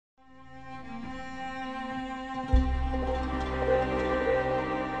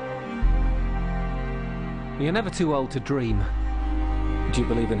You're never too old to dream. Do you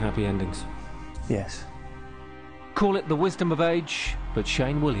believe in happy endings? Yes. Call it the wisdom of age, but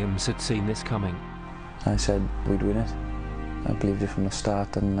Shane Williams had seen this coming. I said we'd win it. I believed it from the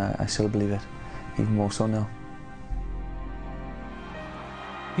start, and I still believe it, even more so now.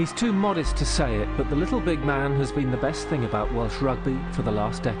 He's too modest to say it, but the little big man has been the best thing about Welsh rugby for the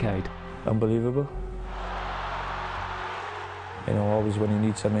last decade. Unbelievable. You know, always when you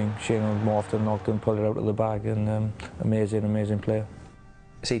need something, Shane will more often than not go and pull it out of the bag, and amazing player.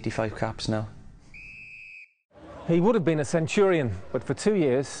 It's 85 caps now. He would have been a centurion, but for 2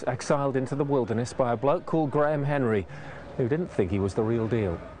 years exiled into the wilderness by a bloke called Graham Henry, who didn't think he was the real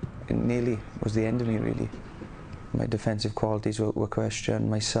deal. It nearly was the end of me, really. My defensive qualities were questioned,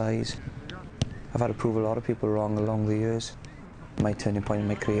 my size. I've had to prove a lot of people wrong along the years. My turning point in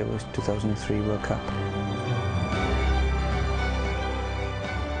my career was 2003 World Cup.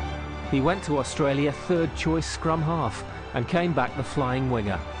 He went to Australia third choice scrum half and came back the flying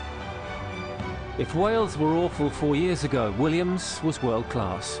winger. If Wales were awful 4 years ago, Williams was world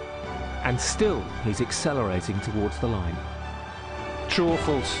class. And still he's accelerating towards the line. True or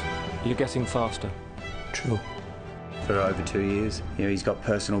false? You're getting faster. True. For over 2 years, you know, he's got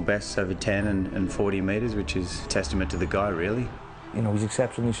personal bests over 10 and 40 metres, which is a testament to the guy, really. You know, he's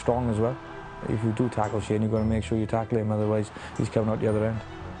exceptionally strong as well. If you do tackle Shane, you've got to make sure you tackle him, otherwise he's coming out the other end.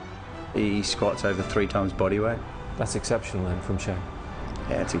 He squats over 3 times body weight. That's exceptional then from Shane.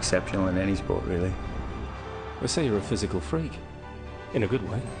 Yeah, it's exceptional in any sport, really. They say you're a physical freak, in a good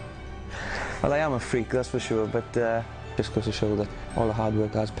way. Well, I am a freak, that's for sure, but just goes to show that all the hard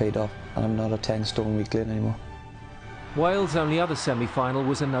work has paid off, and I'm not a 10-stone weakling anymore. Wales' only other semi-final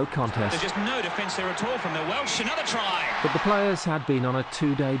was a no contest. There's just no defence there at all from the Welsh. Another try. But the players had been on a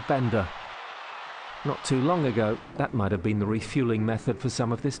 2-day bender. Not too long ago, that might have been the refuelling method for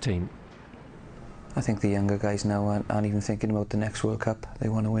some of this team. I think the younger guys now aren't even thinking about the next World Cup. They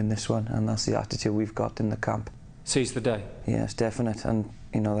want to win this one, and that's the attitude we've got in the camp. Seize the day. Yes, definite, and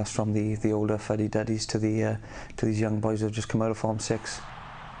you know, that's from the older fuddy-duddies to these young boys who've just come out of Form 6.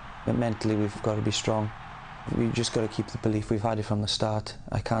 But mentally, we've got to be strong. We've just got to keep the belief we've had it from the start.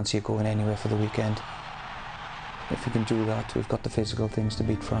 I can't see it going anywhere for the weekend. If we can do that, we've got the physical things to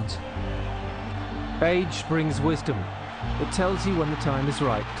beat France. Age brings wisdom. It tells you when the time is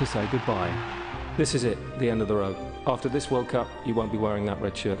right to say goodbye. This is it, the end of the road. After this World Cup, you won't be wearing that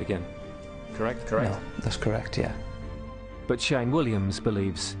red shirt again. Correct? Correct? No, that's correct, yeah. But Shane Williams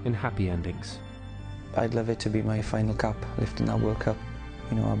believes in happy endings. I'd love it to be my final cap, lifting that World Cup.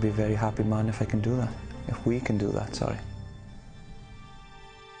 You know, I'll be a very happy man if I can do that. If we can do that, sorry.